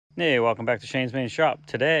Hey, welcome back to Shane's Main Shop.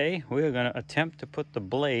 Today we're going to attempt to put the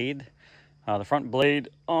blade, the front blade,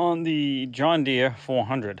 on the John Deere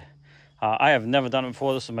 400. I have never done it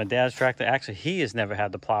before. This is my dad's tractor. Actually, he has never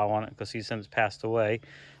had the plow on it because he's since passed away.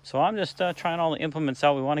 So I'm just trying all the implements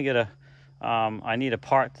out. We want to get I need a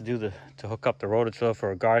part to hook up the rototiller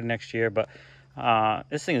for a garden next year. But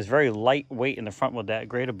this thing is very lightweight in the front with that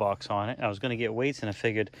grader box on it. I was going to get weights, and I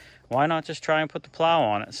figured, why not just try and put the plow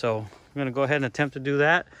on it? So I'm going to go ahead and attempt to do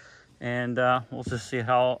that. And we'll just see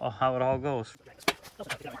how it all goes.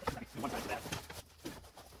 Let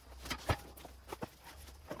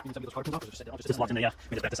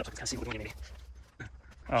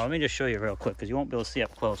me just show you real quick because you won't be able to see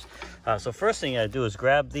up close. So first thing you gotta do is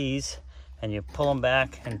grab these and you pull them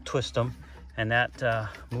back and twist them, and that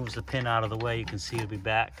moves the pin out of the way. You can see it'll be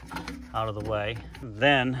back out of the way.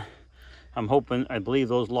 Then I believe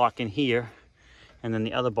those lock in here, and then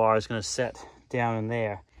the other bar is going to set down in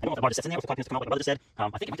there. I don't know if the bar just sits in there, or if the plug pins come out like my brother said. I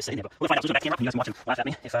think it might just sit in there, but we'll find out. So back camera, you guys can watch him laugh at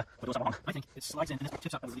me if we're doing something wrong. I think it slides in and it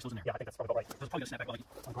tips up and releases in there. Yeah, I think that's probably about right. It's probably going to snap back like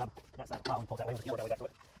I'll grab that side of the plow and pull that way with the other way back to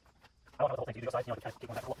it. I don't know the whole thing, so you do go side, you know, kind of take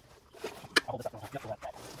one back a little. I'll hold this up and I'll get that.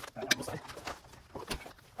 Now this side. Oh,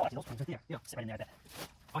 actually, those pins right there. Yeah, sit right in there like that.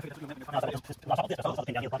 Oh, I figured that's what you're going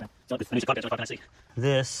to do.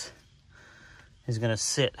 This is going to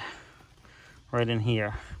sit right in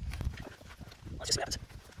here. Let's just see what happens.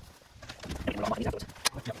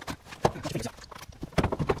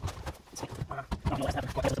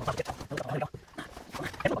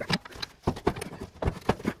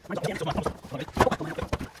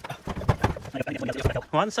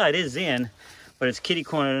 One side is in, but it's kitty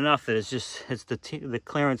cornered enough that the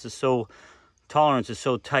clearance is tolerance is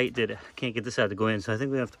so tight that I can't get this side to go in. So I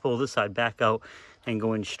think we have to pull this side back out and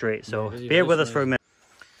go in straight. So bear with us for a minute.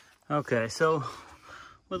 Okay, so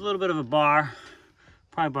with a little bit of a bar,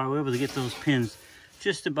 we're able to get those pins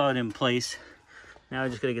just about in place. Now I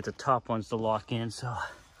just gotta get the top ones to lock in. So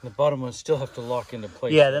the bottom ones still have to lock into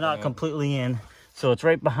place. Yeah, they're not completely in. So it's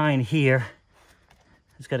right behind here.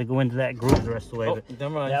 It's got to go into that groove the rest of the way. Oh, but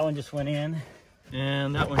never mind. that one just went in.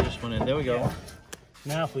 And that one just went in. There we go. Yeah.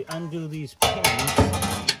 Now if we undo these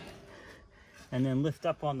pins and then lift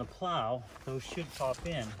up on the plow, those should pop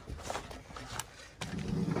in.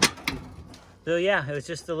 So yeah, it was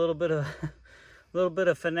just a little bit of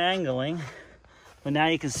finagling, but now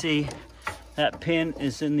you can see that pin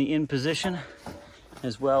is in the in position,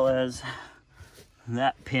 as well as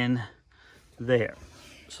that pin there.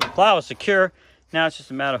 So the plow is secure. Now it's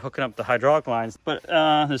just a matter of hooking up the hydraulic lines. But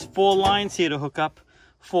there's 4 lines here to hook up,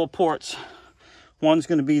 4 ports. One's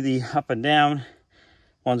going to be the up and down,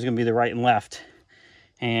 one's going to be the right and left.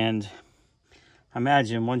 And I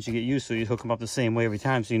imagine once you get used to it, you hook them up the same way every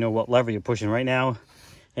time, so you know what lever you're pushing. Right now,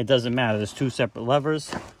 it doesn't matter. There's 2 separate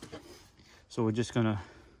levers. So we're just going to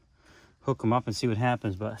hook them up and see what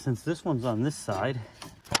happens. But since this one's on this side,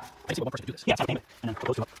 basically one person can do this. Yeah, and then put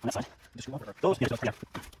those 2 up on that side. Just screw over those. Yeah, yeah.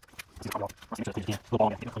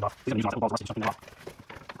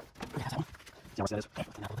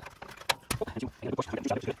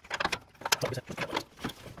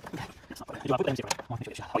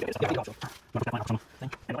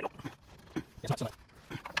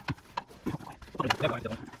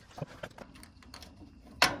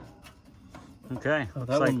 Okay,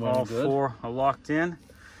 looks like all 4 are locked in.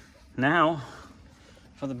 Now,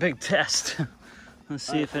 for the big test. Let's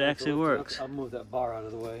see if it actually works. I'll move that bar out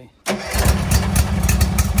of the way.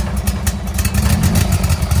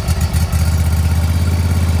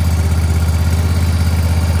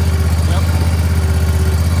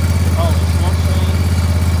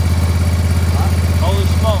 Holy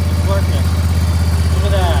smoke, it's working. Look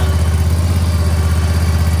at that.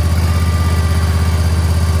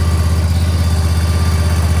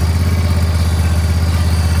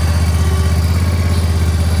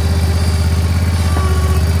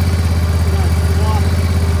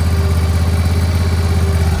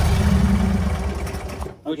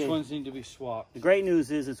 Which ones need to be swapped? The great news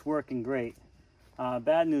is it's working great.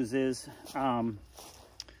 Bad news is, I don't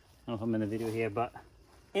know if I'm in the video here, but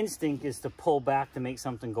instinct is to pull back to make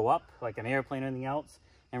something go up, like an airplane or anything else.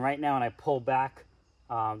 And right now when I pull back,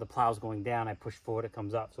 the plow's going down. I push forward, it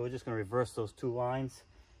comes up. So we're just going to reverse those 2 lines,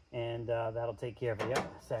 and that'll take care of it.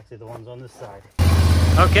 Yep, it's actually the ones on this side.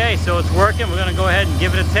 Okay, so it's working. We're going to go ahead and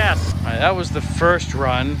give it a test. All right, that was the first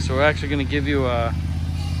run. So we're actually going to give you a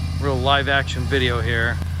real live action video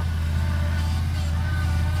here.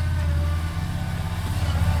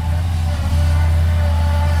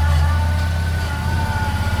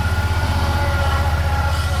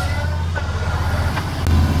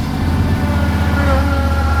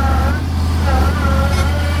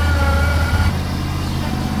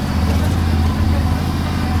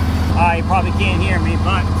 probably can't hear me,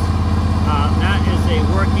 but that is a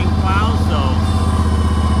working plow, so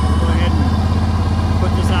I'll go ahead and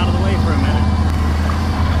put this out of the way for a minute.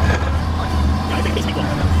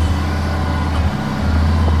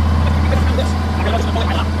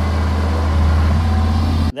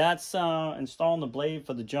 That's installing the blade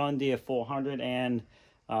for the John Deere 400 and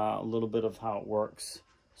a little bit of how it works.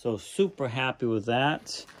 So super happy with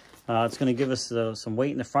that. It's going to give us some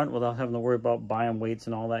weight in the front without having to worry about buying weights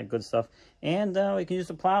and all that good stuff. And we can use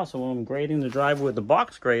the plow. So when I'm grading the driveway with the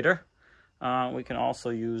box grader, we can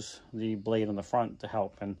also use the blade on the front to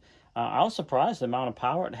help. And I was surprised the amount of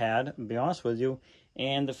power it had, to be honest with you,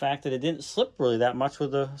 and the fact that it didn't slip really that much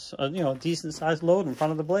with a decent sized load in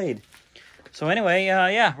front of the blade. So anyway,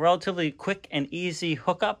 yeah, relatively quick and easy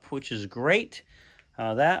hookup, which is great.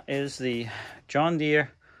 That is the John Deere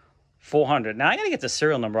 400. Now I gotta get the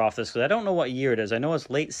serial number off this because I don't know what year it is. I know it's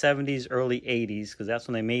late 70s, early 80s because that's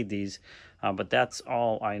when they made these. But that's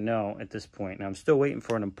all I know at this point. And I'm still waiting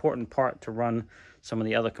for an important part to run some of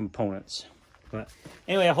the other components. But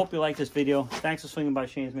anyway, I hope you like this video. Thanks for swinging by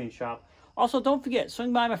Shane's Main Shop. Also, don't forget,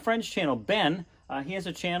 swing by my friend's channel, Ben. He has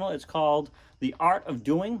a channel. It's called The Art of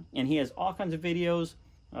Doing, and he has all kinds of videos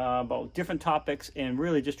about different topics and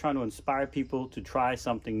really just trying to inspire people to try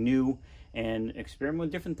something new and experiment with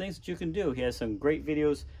different things that you can do. He has some great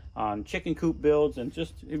videos on chicken coop builds and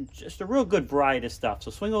just a real good variety of stuff.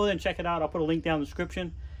 So swing over there and check it out. I'll put a link down in the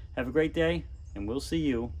description. Have a great day, and we'll see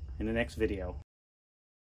you in the next video.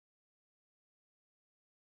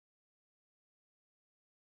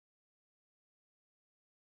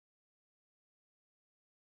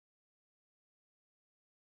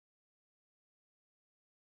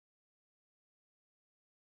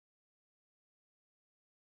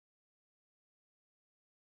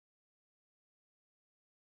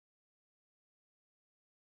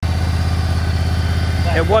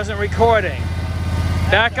 It wasn't recording.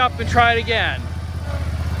 Back up and try it again.